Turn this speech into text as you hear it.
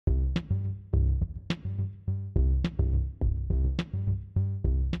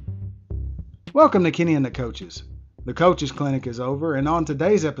Welcome to Kenney and the Coaches. The Coaches Clinic is over, and on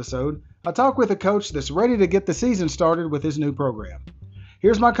today's episode, I talk with a coach that's ready to get the season started with his new program.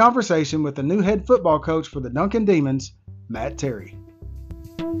 Here's my conversation with the new head football coach for the Duncan Demons, Matt Terry.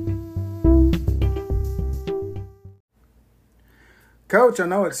 Coach, I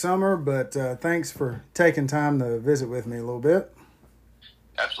know it's summer, but thanks for taking time to visit with me a little bit.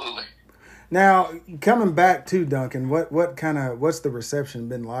 Absolutely. Now, coming back to Duncan, what's the reception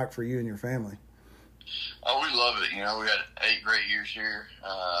been like for you and your family? Oh, we love it. You know, we had 8 great years here.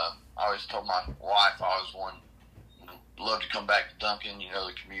 I always told my wife I was one, love to come back to Duncan. You know,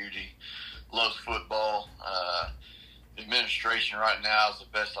 the community loves football. Administration right now is the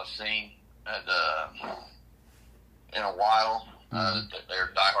best I've seen in a while.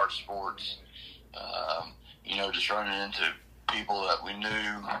 They're diehard sports. You know, just running into people that we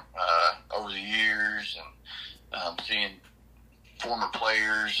knew over the years and seeing former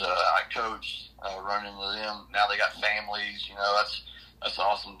players I coached, run into them. Now they got families. You know, that's the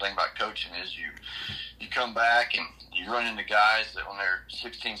awesome thing about coaching is you come back and you run into guys that when they're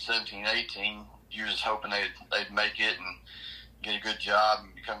 16, 17, 18, you're just hoping they'd make it and get a good job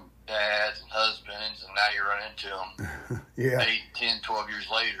and become dads and husbands, and now you run into them Yeah. 8, 10, 12 years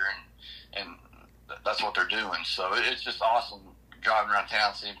later, and that's what they're doing. So it's just awesome driving around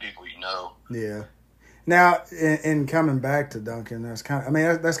town, seeing people you know. Yeah. Now, in coming back to Duncan, that's kind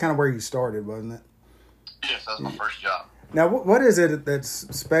of where you started, wasn't it? Yes, that was my first job. Now, what is it that's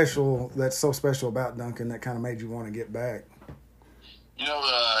so special about Duncan that kind of made you want to get back? You know,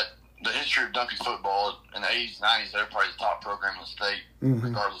 the history of Duncan football in the 80s, 90s, they're probably the top program in the state,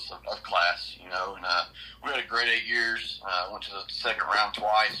 regardless of class, you know. And we had a great 8 years. Went to the second round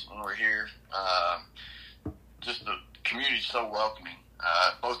twice when we were here. Just the community's so welcoming.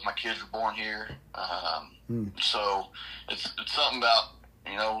 Both my kids were born here. So it's something about,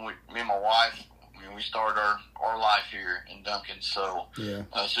 you know, me and my wife, we started our life here in Duncan. So yeah.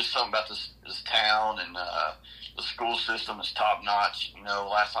 It's just something about this town, and the school system is top notch. You know,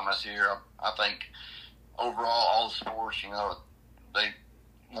 last time I was here, I think overall all the sports, you know, they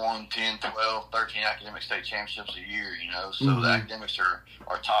won 10, 12, 13 academic state championships a year, you know. So the academics are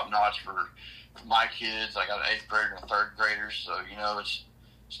top notch for my kids. I got an 8th grader and a 3rd grader. So, you know, it's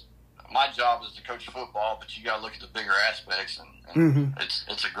my job is to coach football, but you got to look at the bigger aspects, and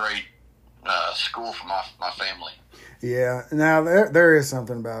it's a great school for my family. Yeah. Now there is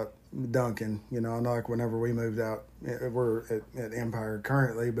something about Duncan. You know, like whenever we moved out, we're at Empire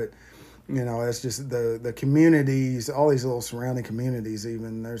currently, but you know, it's just the communities, all these little surrounding communities.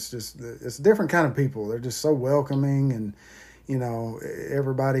 Even it's a different kind of people. They're just so welcoming, and you know,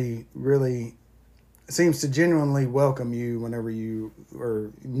 everybody really seems to genuinely welcome you whenever you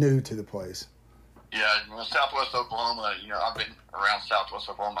are new to the place. Yeah, Southwest Oklahoma, you know, I've been around Southwest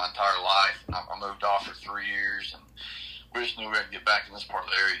Oklahoma my entire life. I moved off for 3 years, and we just knew we had to get back in this part of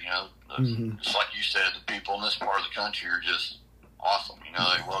the area, you know. Just like you said, the people in this part of the country are just awesome. You know,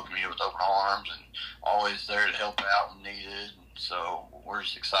 they welcome you with open arms and always there to help out when needed. So we're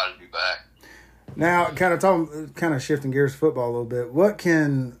just excited to be back. Now, kind of shifting gears to football a little bit. What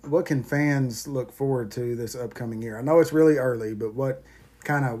can fans look forward to this upcoming year? I know it's really early, but what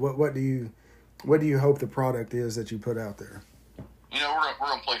do you hope the product is that you put out there? You know, we're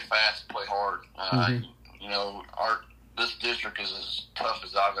gonna play fast, play hard. You know, this district is as tough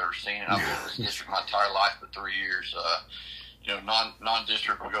as I've ever seen it. I've been in this district my entire life for 3 years. You know,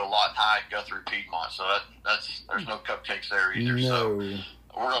 non-district we go Lawton High, Guthrie, Piedmont. So there's no cupcakes there either. No. So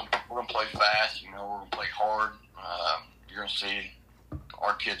we're gonna play fast. You know, we're gonna play hard. You're gonna see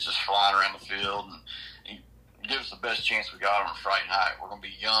our kids just flying around the field, and give us the best chance we got on a Friday night. We're gonna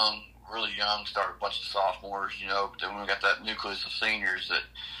be young, really young. Start a bunch of sophomores, you know. But then we got that nucleus of seniors that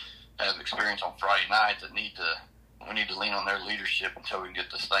have experience on Friday night that we need to lean on their leadership until we can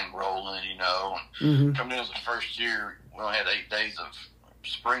get this thing rolling, you know. And coming in as the first year, we only had 8 days of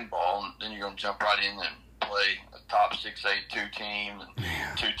spring ball, and then you're going to jump right in and play a top 6A 2 team,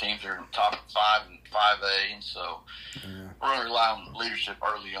 and 2 teams are in top 5 and 5A, and so we're going to rely on leadership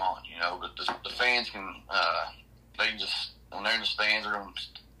early on, you know. But the fans can, they can just, when they're in the stands, they're going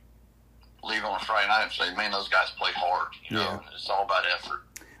to leave on a Friday night and say, man, those guys play hard, you know. And it's all about effort.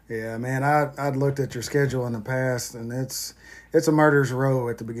 Yeah, man, I'd looked at your schedule in the past, and it's a murderer's row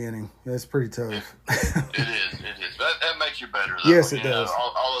at the beginning. It's pretty tough. It is. That makes you better, though. Yes, it does. does.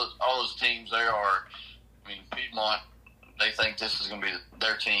 All those teams there are, I mean, Piedmont, they think this is going to be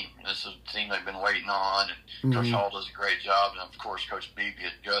their team. This is the team they've been waiting on, and Coach Hall does a great job. And, of course, Coach Beebe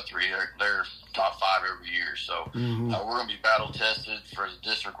at Guthrie, they're top 5 every year. So we're going to be battle-tested for the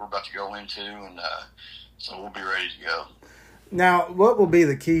district we're about to go into, and so we'll be ready to go. Now, what will be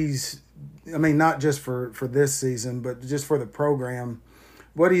the keys I mean, not just for this season, but just for the program,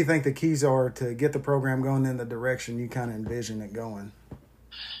 what do you think the keys are to get the program going in the direction you kind of envision it going?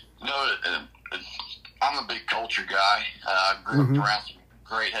 You know, I'm a big culture guy. I grew up around some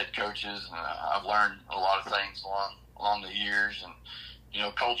great head coaches, and I've learned a lot of things along the years. And you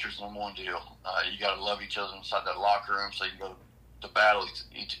know, culture's the number one deal. You got to love each other inside that locker room, so you can go to battle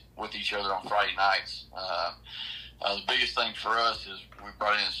with each other on Friday nights. The biggest thing for us is we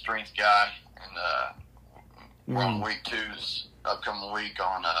brought in a strength guy, and we're on week 2 this upcoming week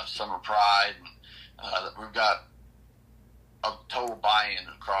on Summer Pride. And, we've got a total buy-in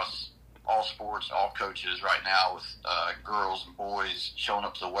across all sports, all coaches right now with girls and boys showing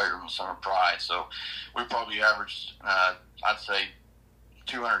up to the weight room in Summer Pride. So we probably averaged, I'd say,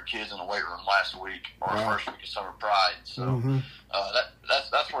 200 kids in the weight room last week, or first week of Summer Pride. So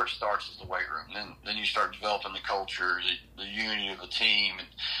that's where it starts, is the weight room. Then you start developing the culture, the unity of the team.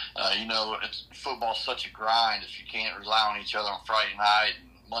 And, you know, football's such a grind. If you can't rely on each other on Friday night and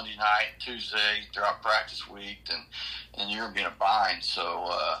Monday night, Tuesday, throughout practice week, then you're going to be in a bind.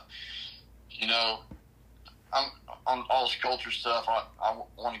 So, you know, I'm on all this culture stuff. I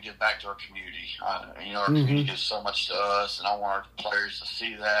want to give back to our community. You know, our community gives so much to us, and I want our players to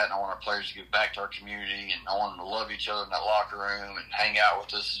see that, and I want our players to give back to our community, and I want them to love each other in that locker room and hang out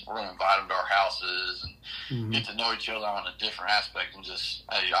with us. We're going to invite them to our houses and get to know each other on a different aspect than just,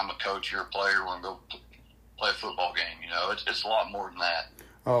 hey, I'm a coach, you're a player, we're going to go play a football game. You know, it's a lot more than that.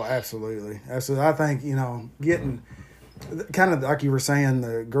 Oh, absolutely. Absolutely. I think, you know, getting – kind of like you were saying,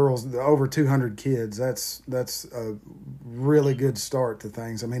 the girls, the over 200 kids, that's a really good start to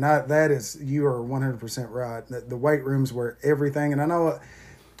things. I mean, you are 100% right. The weight room's where everything, and I know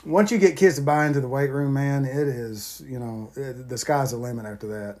once you get kids to buy into the weight room, man, it is, you know, the sky's the limit after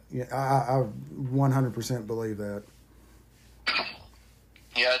that. Yeah, I 100% believe that.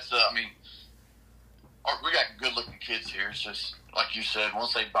 Yeah, it's, I mean, we got good-looking kids here. It's just, like you said,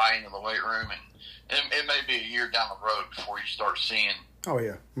 once they buy into the weight room, and it may be a year down the road before you start seeing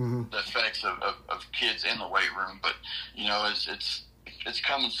the effects of kids in the weight room. But, you know, it's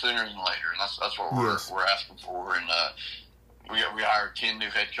coming sooner than later, and that's what we're asking for. And we hired 10 new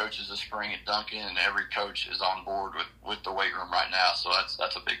head coaches this spring at Duncan, and every coach is on board with the weight room right now. So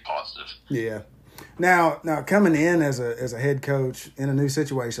that's a big positive. Yeah. Now coming in as a head coach in a new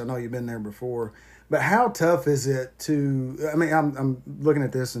situation, I know you've been there before. But how tough is it to – I mean, I'm looking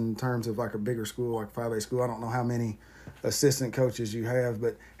at this in terms of like a bigger school, like 5A school. I don't know how many assistant coaches you have,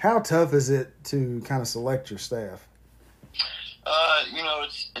 but how tough is it to kind of select your staff? You know,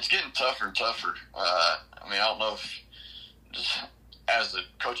 it's getting tougher and tougher. I mean, I don't know if just as a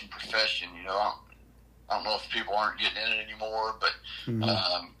coaching profession, you know, I don't know if people aren't getting in it anymore, but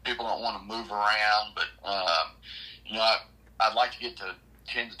people don't want to move around. But, you know, I'd like to get to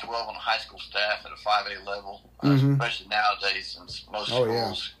 10 to 12 on the high school staff at a 5A level, especially nowadays since most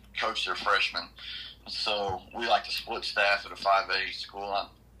schools coach their freshmen. So we like to split staff at a 5A school.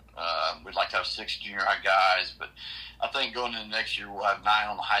 We'd like to have 6 junior high guys, but I think going into next year we'll have 9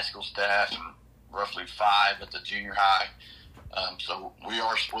 on the high school staff and roughly 5 at the junior high. So we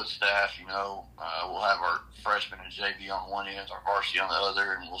are split staff, you know. We'll have our freshmen and JV on one end, our varsity on the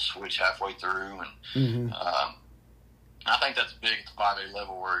other, and we'll switch halfway through. And I think that's big at the 5A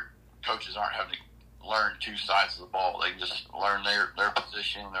level, where coaches aren't having to learn 2 sides of the ball. They can just learn their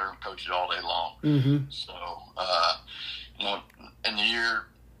position. They're going to coach it all day long. So, you know, in the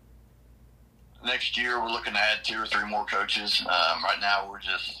next year, we're looking to add 2 or 3 more coaches. Right now, we're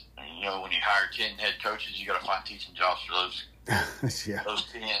just, you know, when you hire 10 head coaches, you got to find teaching jobs for those those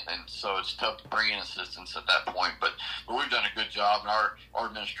 10, and so it's tough to bring in assistants at that point. But we've done a good job, and our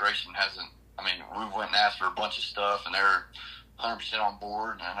administration hasn't. I mean, we went and asked for a bunch of stuff, and they're 100% on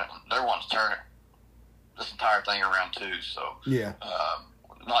board, and they're wanting to turn this entire thing around too. So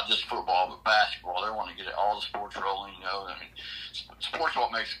not just football, but basketball. They're wanting to get all the sports rolling. You know, I mean, sports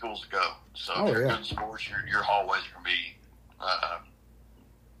what makes schools go. So if you're good in sports, your hallways are going to be,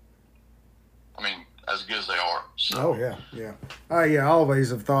 I mean, as good as they are. So. I always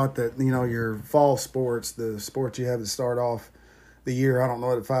have thought that, you know, your fall sports, the sports you have to start off the year, I don't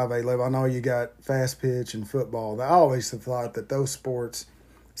know at 5A level. I know you got fast pitch and football. I always have thought that those sports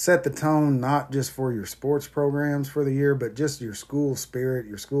set the tone not just for your sports programs for the year, but just your school spirit,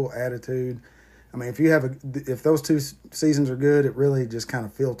 your school attitude. I mean, if those 2 seasons are good, it really just kind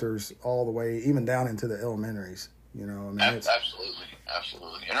of filters all the way, even down into the elementaries. You know, I mean, absolutely.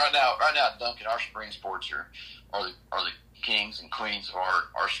 And right now at Duncan, our spring sports are the kings and queens of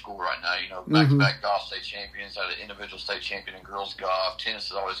our school right now. You know, back-to-back golf state champions, had an individual state champion in girls golf. Tennis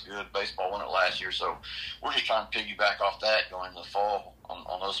is always good. Baseball won it last year, so we're just trying to piggyback off that going into the fall.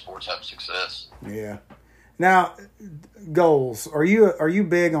 on those sports having success. Yeah. Now, goals. Are you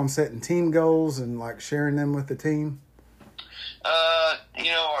big on setting team goals and like sharing them with the team?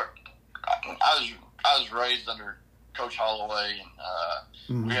 You know, I was raised under Coach Holloway,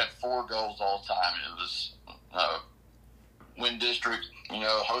 and we had 4 goals all the time. It was win district,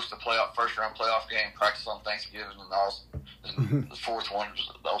 host a first round playoff game, practice on Thanksgiving, and the 4th one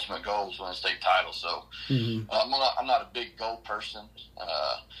was the ultimate goal was win a state title. So I'm not a big goal person.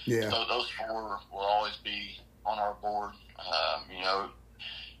 So those 4 will always be on our board.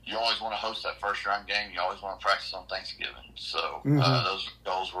 You always want to host that first round game. You always want to practice on Thanksgiving. So those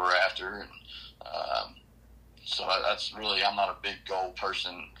goals we're after, and so that's really, I'm not a big goal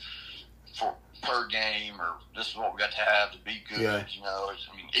person for per game, or this is what we got to have to be good. Yeah.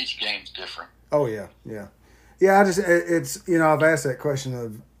 Each game's different. Oh yeah. It's I've asked that question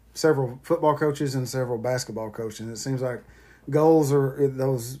of several football coaches and several basketball coaches. It seems like goals are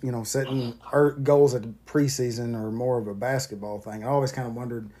those, setting goals at the preseason are more of a basketball thing. I always kind of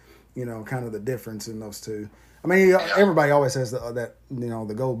wondered, kind of the difference in those two. I mean, everybody always has that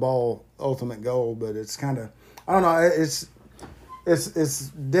the gold ball ultimate goal, but it's kind of, I don't know, it's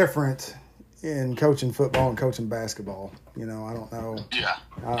different in coaching football and coaching basketball. I don't know. Yeah.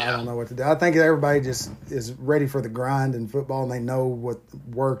 I don't know what to do. I think everybody just is ready for the grind in football, and they know what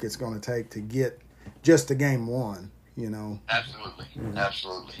work it's going to take to get just to game one. Absolutely.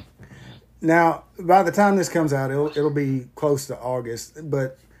 Absolutely. Now, by the time this comes out, it'll be close to August.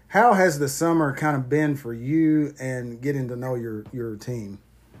 But how has the summer kind of been for you and getting to know your team?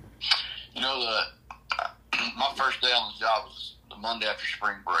 My first day on the job was the Monday after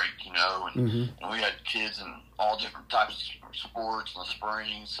spring break, and we had kids in all different types of sports in the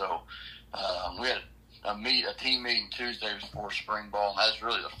spring. So we had a team meeting Tuesday before spring ball, and that was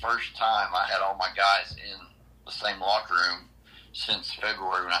really the first time I had all my guys in the same locker room since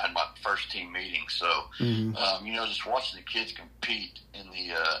February when I had my first team meeting. So, just watching the kids compete in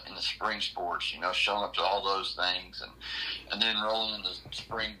the spring sports, showing up to all those things, and then rolling in the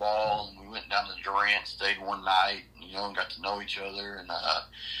spring ball, and we went down to Durant, stayed one night, and got to know each other, and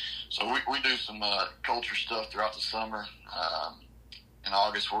so we do some culture stuff throughout the summer. In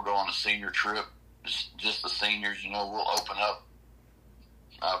August, we'll go on a senior trip, just the seniors. We'll open up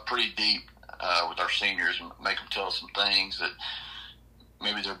pretty deep with our seniors and make them tell us some things that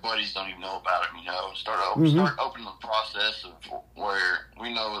maybe their buddies don't even know about them, start opening the process of where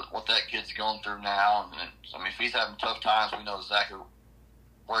we know what that kid's going through now. And if he's having tough times, we know exactly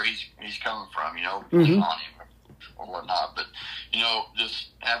where he's coming from, on him or whatnot. But, just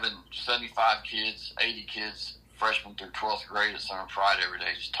having 75 kids, 80 kids, freshmen through 12th grade at Summer Pride every day,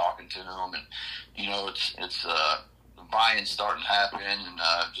 just talking to them. And, it's the buy-in starting to happen. And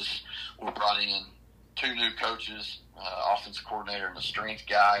we brought in 2 new coaches, offensive coordinator and a strength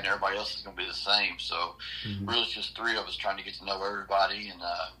guy, and everybody else is going to be the same. So really it's just 3 of us trying to get to know everybody,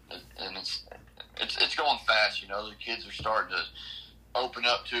 and it's going fast. The kids are starting to open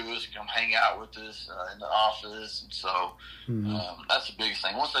up to us, come hang out with us in the office, and so that's the biggest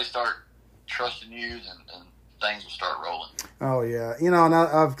thing. Once they start trusting you, then things will start rolling. Oh yeah, and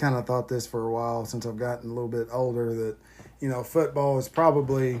I've kind of thought this for a while since I've gotten a little bit older that football is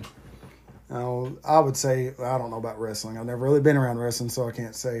probably, I would say, I don't know about wrestling. I've never really been around wrestling, so I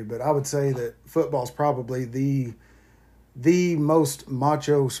can't say, but I would say that football is probably the most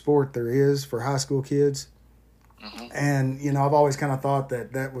macho sport there is for high school kids. And I've always kind of thought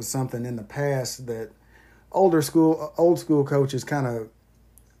that was something in the past that old school coaches kind of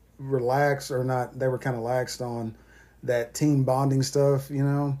relaxed, or not, they were kind of laxed on that team bonding stuff,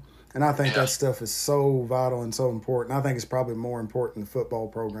 and I think that stuff is so vital and so important. I think it's probably more important in football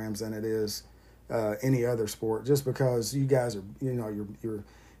programs than it is any other sport, just because you guys are, you're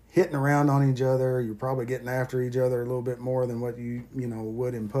hitting around on each other, you're probably getting after each other a little bit more than what you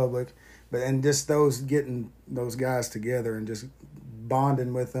would in public. And just getting those guys together and just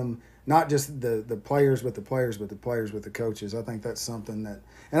bonding with them, not just the players with the players, but the players with the coaches. I think that's something that,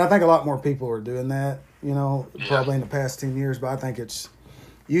 and I think a lot more people are doing that, probably in the past 10 years. But I think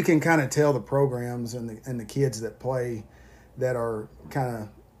you can kind of tell the programs and the kids that play that are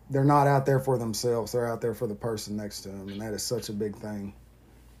they're not out there for themselves. They're out there for the person next to them, and that is such a big thing.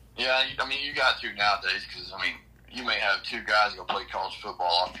 Yeah, you got to nowadays, because you may have 2 guys go play college football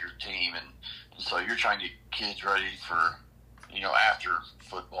off your team, and so you're trying to get kids ready for, after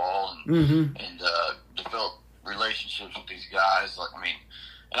football and develop relationships with these guys.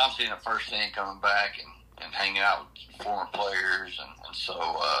 And I'm seeing it firsthand coming back and hanging out with former players, and so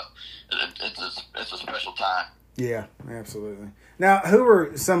it's a special time. Yeah, absolutely. Now, who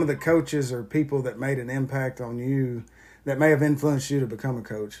are some of the coaches or people that made an impact on you that may have influenced you to become a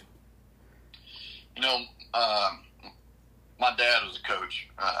coach? You know, my dad was a coach,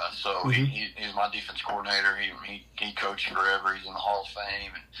 so he's my defense coordinator. He coached forever. He's in the Hall of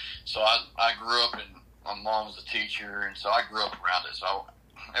Fame, and so I grew up, and my mom was a teacher, and so I grew up around it. So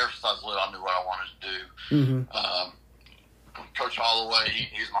ever since I was little, I knew what I wanted to do. Coach Holloway,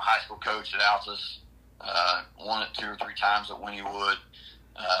 he was my high school coach at Altus. Won it 2 or 3 times at Winniewood.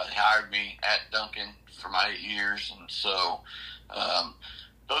 He hired me at Duncan for my 8 years, and so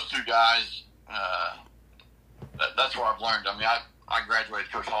those 2 guys. That's where I've learned. I mean, I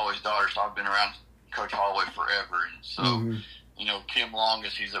graduated Coach Holloway's daughter, so I've been around Coach Holloway forever. And so, you know, Kim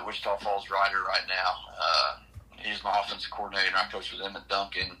Longus, he's at Wichita Falls Rider right now. He's my offensive coordinator, and I coached with him at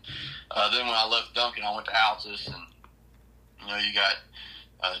Duncan. Then when I left Duncan, I went to Altus, and, you know, you got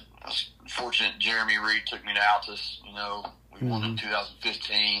I was fortunate Jeremy Reed took me to Altus. You know, we won in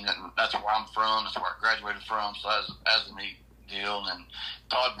 2015, and that's where I'm from. That's where I graduated from, so that's a neat deal. And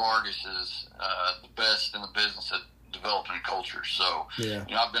Todd Vargas is the best in the business at developing a culture. So, you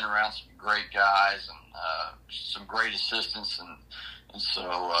know, I've been around some great guys and some great assistants, and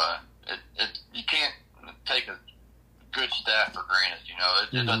so you can't take a good staff for granted. You know,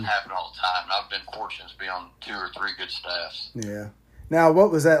 it doesn't happen all the time. And I've been fortunate to be on 2 or 3 good staffs. Yeah. Now,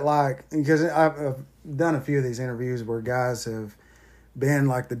 what was that like? Because I've done a few of these interviews where guys have been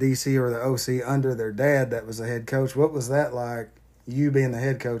like the DC or the OC under their dad that was the head coach. What was that like, you being the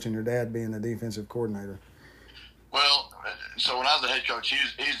head coach and your dad being the defensive coordinator? Well, so when I was the head coach,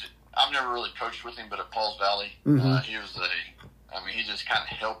 I've never really coached with him, but at Pauls Valley, he was he just kind of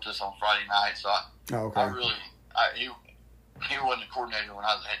helped us on Friday night. So he wasn't a coordinator when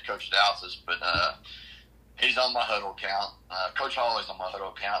I was the head coach at Altus, but he's on my huddle account. Coach Holloway's on my huddle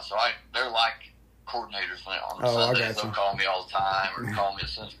account, so they're like coordinators on Sundays. They'll call me all the time, or call me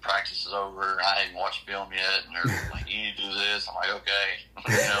as soon as practice is over, and I haven't watched film yet, and they're like, "You need to do this." I'm like, "Okay,"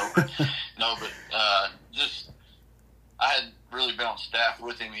 just I hadn't really been on staff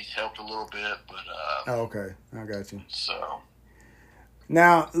with him. He's helped a little bit, but okay, I got you. So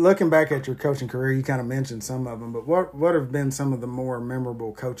now, looking back at your coaching career, you kind of mentioned some of them, but what have been some of the more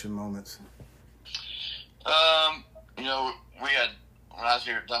memorable coaching moments? You know, when I was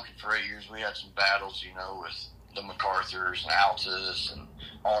here at Duncan for 8 years, we had some battles, you know, with the MacArthurs and Altus and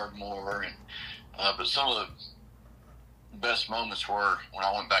Ardmore, and but some of the best moments were when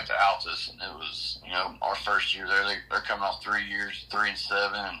I went back to Altus, and it was, you know, our first year there. They're coming off 3 years,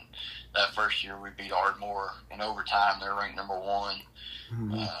 3-7, and that first year we beat Ardmore in overtime. They're ranked number 1.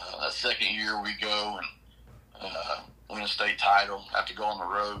 That second year we go and win a state title. Have to go on the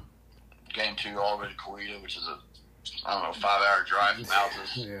road. Game 2 all the way to Coweta, which is a 5-hour drive from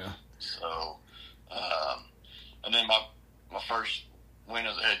Altus. Yeah. So, and then my first win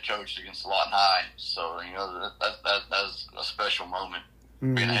as a head coach against Lawton High. So, you know, that was a special moment,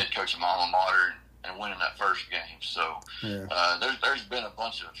 being a head coach of my alma mater and winning that first game. So, there's been a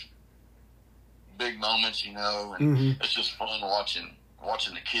bunch of big moments, you know, and it's just fun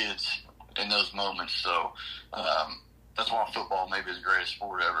watching the kids in those moments. So, that's why football maybe is the greatest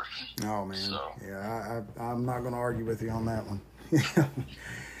sport ever. Oh, man. So. Yeah, I'm not going to argue with you on that one.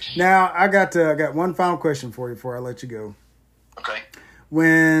 Now, I got one final question for you before I let you go. Okay.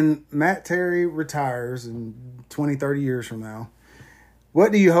 When Matt Terry retires in 20, 30 years from now,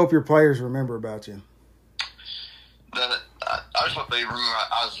 what do you hope your players remember about you? I just hope they remember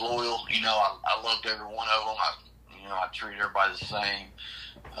I was loyal. You know, I loved every one of them. I treated everybody the same.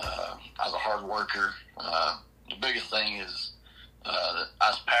 I was a hard worker. The biggest thing is that I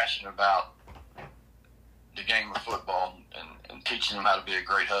was passionate about the game of football and teaching them how to be a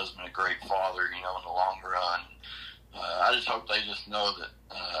great husband, a great father, you know, in the long run. I just hope they just know that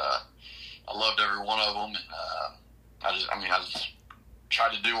I loved every one of them, and I just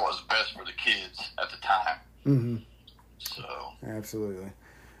tried to do what was best for the kids at the time. So absolutely.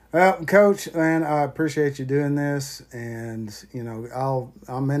 Well, Coach, man, I appreciate you doing this, and you know,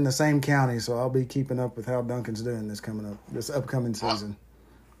 I'm in the same county, so I'll be keeping up with how Duncan's doing this upcoming season.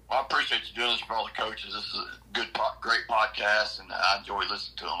 Well, I appreciate you doing this for all the coaches. This is a great podcast, and I enjoy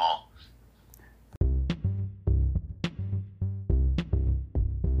listening to them all.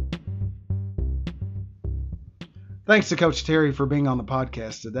 Thanks to Coach Terry for being on the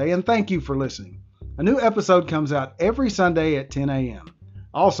podcast today, and thank you for listening. A new episode comes out every Sunday at 10 a.m.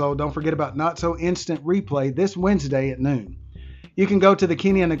 Also, don't forget about Not So Instant Replay this Wednesday at noon. You can go to the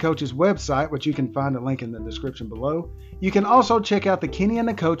Kenney and the Coaches website, which you can find a link in the description below. You can also check out the Kenney and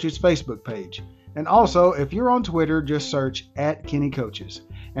the Coaches Facebook page. And also, if you're on Twitter, just search @KenneyCoaches.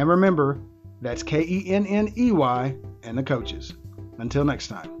 And remember, that's Kenney and the Coaches. Until next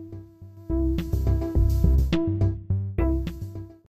time.